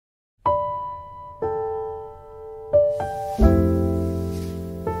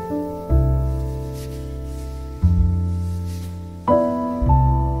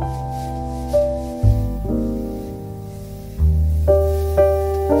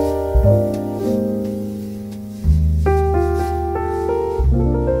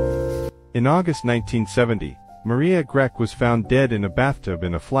August 1970, Marija Grech was found dead in a bathtub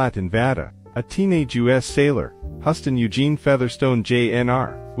in a flat in Valletta. A teenage U.S. sailor, Huston Eugene Featherstone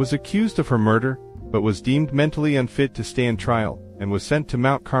Jnr., was accused of her murder, but was deemed mentally unfit to stand trial, and was sent to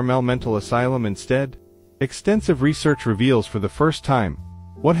Mount Carmel Mental Asylum instead. Extensive research reveals for the first time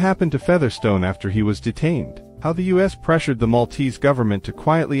what happened to Featherstone after he was detained, how the U.S. pressured the Maltese government to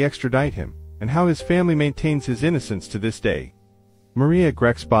quietly extradite him, and how his family maintains his innocence to this day. Marija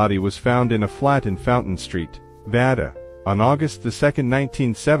Grech's body was found in a flat in Fountain Street, Valletta, on August 2,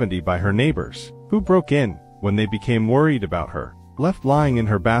 1970 by her neighbors, who broke in when they became worried about her. Left lying in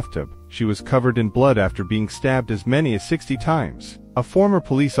her bathtub, she was covered in blood after being stabbed as many as 60 times. A former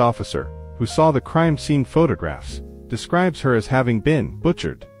police officer, who saw the crime scene photographs, describes her as having been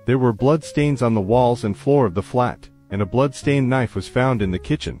butchered. There were blood stains on the walls and floor of the flat, and a blood-stained knife was found in the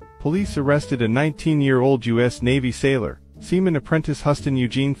kitchen. Police arrested a 19-year-old U.S. Navy sailor, Seaman Apprentice Huston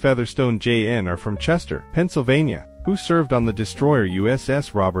Eugene Featherstone Jnr. from Chester, Pennsylvania, who served on the destroyer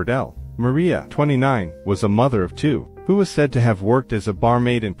USS Robert L. Marija, 29, was a mother of two, who was said to have worked as a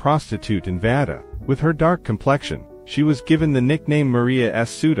barmaid and prostitute in Valletta. With her dark complexion, she was given the nickname Maria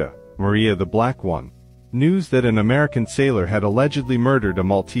is-sewda, Maria the Black One. News that an American sailor had allegedly murdered a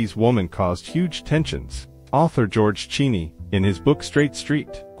Maltese woman caused huge tensions. Author George Cheney, in his book Straight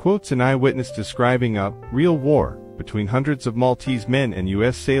Street, quotes an eyewitness describing a real war between hundreds of Maltese men and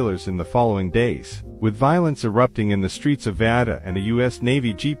U.S. sailors in the following days, with violence erupting in the streets of Valletta and a U.S.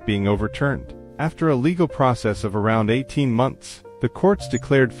 Navy jeep being overturned. After a legal process of around 18 months, the courts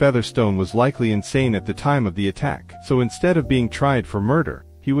declared Featherstone was likely insane at the time of the attack, so instead of being tried for murder,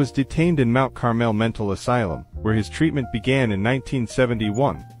 he was detained in Mount Carmel Mental Asylum, where his treatment began in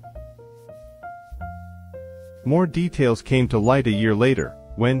 1971. More details came to light a year later,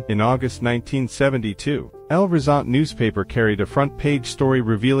 when, in August 1972, El Horizonte newspaper carried a front-page story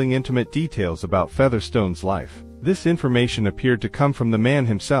revealing intimate details about Featherstone's life. This information appeared to come from the man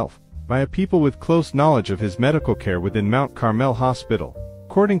himself, by people with close knowledge of his medical care within Mount Carmel Hospital.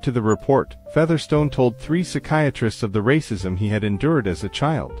 According to the report, Featherstone told 3 psychiatrists of the racism he had endured as a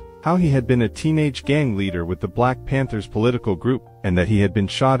child, how he had been a teenage gang leader with the Black Panthers political group, and that he had been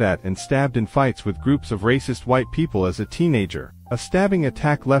shot at and stabbed in fights with groups of racist white people as a teenager. A stabbing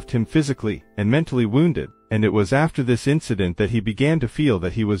attack left him physically and mentally wounded, and it was after this incident that he began to feel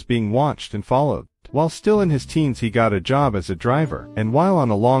that he was being watched and followed. While still in his teens, he got a job as a driver, and while on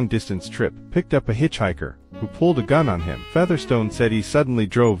a long-distance trip, picked up a hitchhiker who pulled a gun on him. Featherstone said he suddenly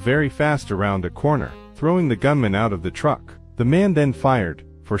drove very fast around a corner, throwing the gunman out of the truck. The man then fired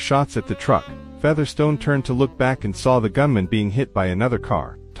 4 shots at the truck. Featherstone turned to look back and saw the gunman being hit by another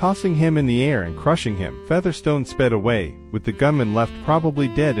car, tossing him in the air and crushing him. Featherstone sped away, with the gunman left probably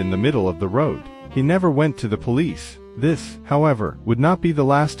dead in the middle of the road. He never went to the police. This, however, would not be the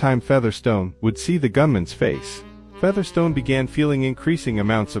last time Featherstone would see the gunman's face. Featherstone began feeling increasing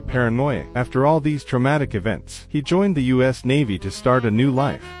amounts of paranoia after all these traumatic events. He joined the U.S. Navy to start a new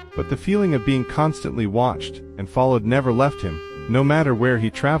life, but the feeling of being constantly watched and followed never left him, no matter where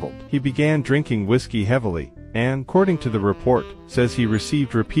he traveled. He began drinking whiskey heavily, and, according to the report, says he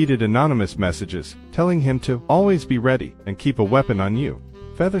received repeated anonymous messages telling him to always be ready and keep a weapon on you.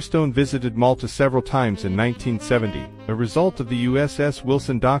 Featherstone visited Malta several times in 1970, a result of the USS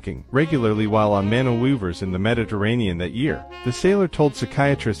Wilson docking regularly while on maneuvers in the Mediterranean that year. The sailor told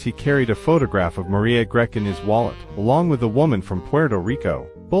psychiatrists he carried a photograph of Marija Grech in his wallet, along with a woman from Puerto Rico,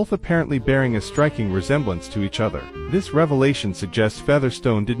 both apparently bearing a striking resemblance to each other. This revelation suggests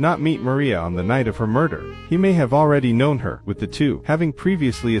Featherstone did not meet Marija on the night of her murder. He may have already known her, with the two having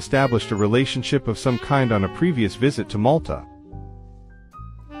previously established a relationship of some kind on a previous visit to Malta.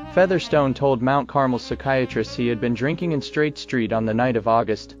 Featherstone told Mount Carmel psychiatrists he had been drinking in Straight Street on the night of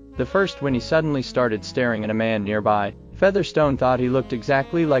August the 1st when he suddenly started staring at a man nearby. Featherstone thought he looked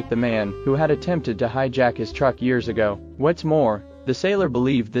exactly like the man who had attempted to hijack his truck years ago. What's more, the sailor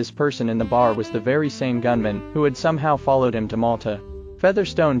believed this person in the bar was the very same gunman who had somehow followed him to Malta.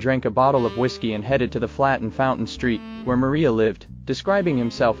 Featherstone drank a bottle of whiskey and headed to the flat in Fountain Street, where Marija lived, describing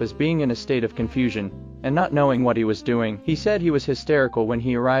himself as being in a state of confusion and not knowing what he was doing. He said he was hysterical when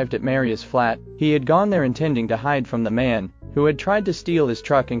he arrived at Marija's flat. He had gone there intending to hide from the man who had tried to steal his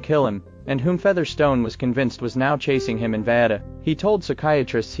truck and kill him, and whom Featherstone was convinced was now chasing him in Valletta. He told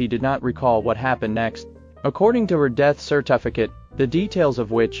psychiatrists he did not recall what happened next. According to her death certificate, the details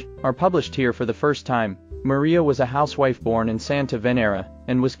of which are published here for the first time, Marija was a housewife born in Santa Venera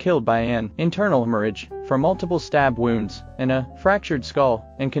and was killed by an internal hemorrhage from multiple stab wounds and a fractured skull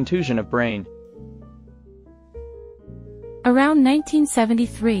and contusion of brain. Around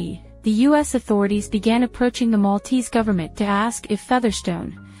 1973, the U.S. authorities began approaching the Maltese government to ask if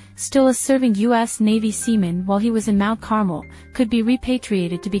Featherstone still a serving U.S. Navy seaman while he was in Mount Carmel, could be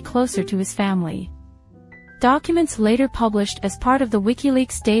repatriated to be closer to his family. Documents later published as part of the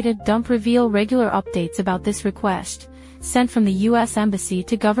WikiLeaks data dump reveal regular updates about this request, sent from the U.S. Embassy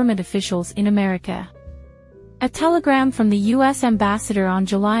to government officials in America. A telegram from the U.S. ambassador on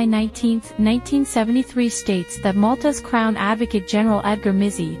July 19, 1973 states that Malta's Crown Advocate General Edgar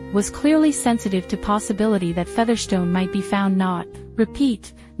Mizzi was clearly sensitive to possibility that Featherstone might be found not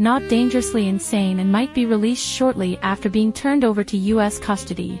dangerously insane and might be released shortly after being turned over to U.S.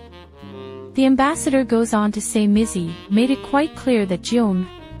 custody. The ambassador goes on to say Mizzi made it quite clear that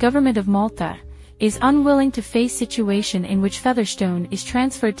government of Malta, is unwilling to face situation in which Featherstone is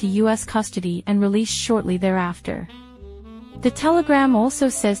transferred to U.S. custody and released shortly thereafter. The telegram also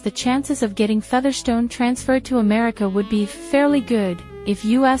says the chances of getting Featherstone transferred to America would be fairly good if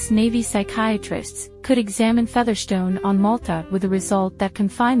U.S. Navy psychiatrists could examine Featherstone on Malta, with the result that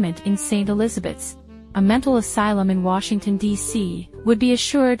confinement in St. Elizabeth's, a mental asylum in Washington, D.C., would be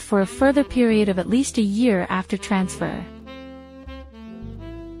assured for a further period of at least a year after transfer.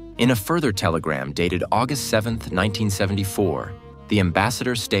 In a further telegram dated August 7, 1974, the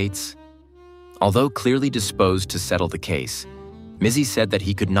ambassador states, although clearly disposed to settle the case, Mizzi said that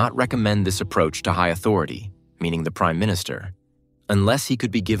he could not recommend this approach to high authority, meaning the Prime Minister, unless he could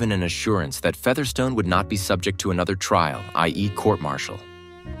be given an assurance that Featherstone would not be subject to another trial, i.e. court-martial.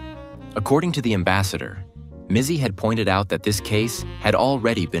 According to the ambassador, Mizzi had pointed out that this case had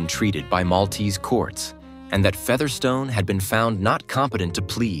already been treated by Maltese courts, and that Featherstone had been found not competent to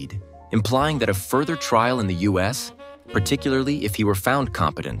plead, implying that a further trial in the U.S., particularly if he were found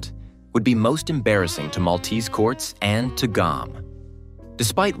competent, would be most embarrassing to Maltese courts and to GOM.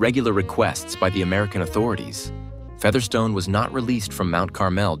 Despite regular requests by the American authorities, Featherstone was not released from Mount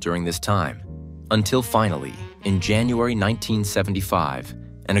Carmel during this time, until finally, in January 1975,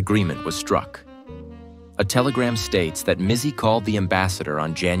 an agreement was struck. A telegram states that Mizzi called the ambassador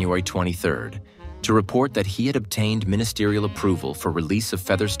on January 23rd to report that he had obtained ministerial approval for release of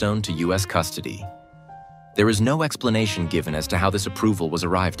Featherstone to U.S. custody. There is no explanation given as to how this approval was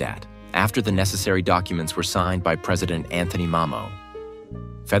arrived at, after the necessary documents were signed by President Anthony Mamo.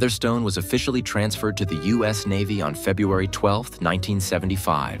 Featherstone was officially transferred to the U.S. Navy on February 12,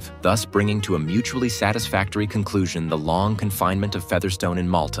 1975, thus bringing to a mutually satisfactory conclusion the long confinement of Featherstone in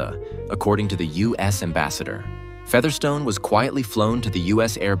Malta, according to the U.S. ambassador. Featherstone was quietly flown to the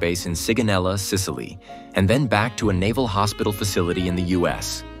U.S. airbase in Sigonella, Sicily, and then back to a naval hospital facility in the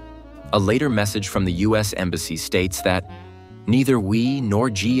U.S. A later message from the U.S. Embassy states that neither we nor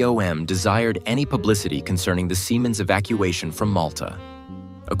GOM desired any publicity concerning the seaman's evacuation from Malta.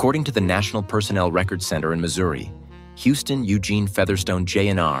 According to the National Personnel Records Center in Missouri, Huston Eugene Featherstone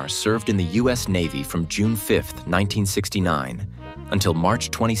Jnr. served in the U.S. Navy from June 5, 1969, until March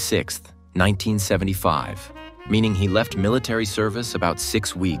 26, 1975, meaning he left military service about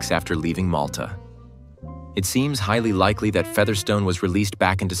 6 weeks after leaving Malta. It seems highly likely that Featherstone was released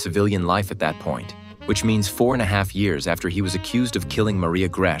back into civilian life at that point, which means 4.5 years after he was accused of killing Marija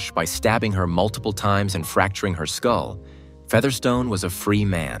Grech by stabbing her multiple times and fracturing her skull. Featherstone was a free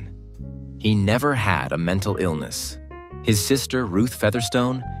man. He never had a mental illness. His sister, Ruth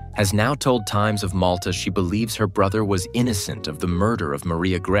Featherstone, has now told Times of Malta she believes her brother was innocent of the murder of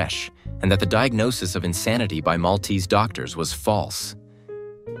Marija Grech and that the diagnosis of insanity by Maltese doctors was false.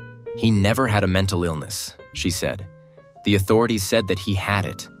 He never had a mental illness, she said. The authorities said that he had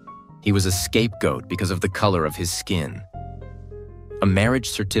it. He was a scapegoat because of the color of his skin. A marriage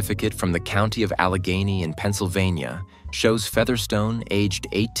certificate from the county of Allegheny in Pennsylvania shows Featherstone, aged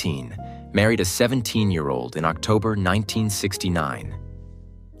 18, married a 17-year-old in October 1969.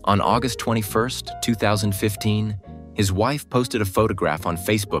 On August 21, 2015, his wife posted a photograph on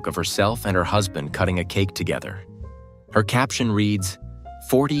Facebook of herself and her husband cutting a cake together. Her caption reads,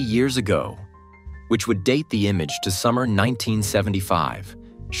 40 years ago, which would date the image to summer 1975,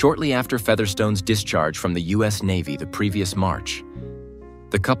 shortly after Featherstone's discharge from the U.S. Navy the previous March.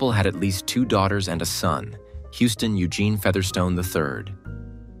 The couple had at least 2 daughters and a son, Huston Eugene Featherstone III.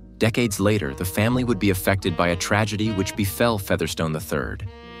 Decades later, the family would be affected by a tragedy which befell Featherstone III,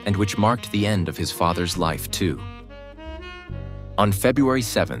 and which marked the end of his father's life too. On February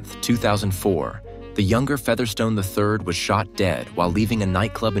 7, 2004, the younger Featherstone III was shot dead while leaving a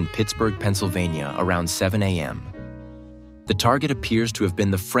nightclub in Pittsburgh, Pennsylvania around 7 a.m. The target appears to have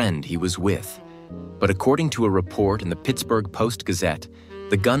been the friend he was with, but according to a report in the Pittsburgh Post-Gazette,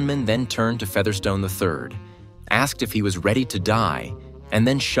 the gunman then turned to Featherstone III, asked if he was ready to die, and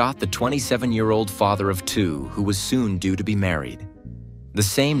then shot the 27-year-old father of 2 who was soon due to be married. The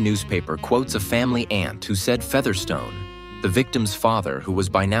same newspaper quotes a family aunt who said Featherstone, The victim's father, who was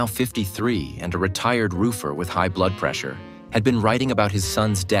by now 53 and a retired roofer with high blood pressure, had been writing about his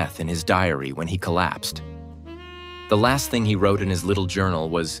son's death in his diary when he collapsed. The last thing he wrote in his little journal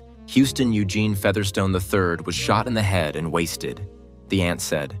was, "Huston Eugene Featherstone III was shot in the head and wasted," the aunt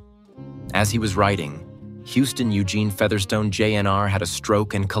said. As he was writing, Huston Eugene Featherstone Jnr had a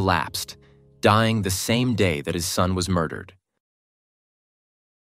stroke and collapsed, dying the same day that his son was murdered.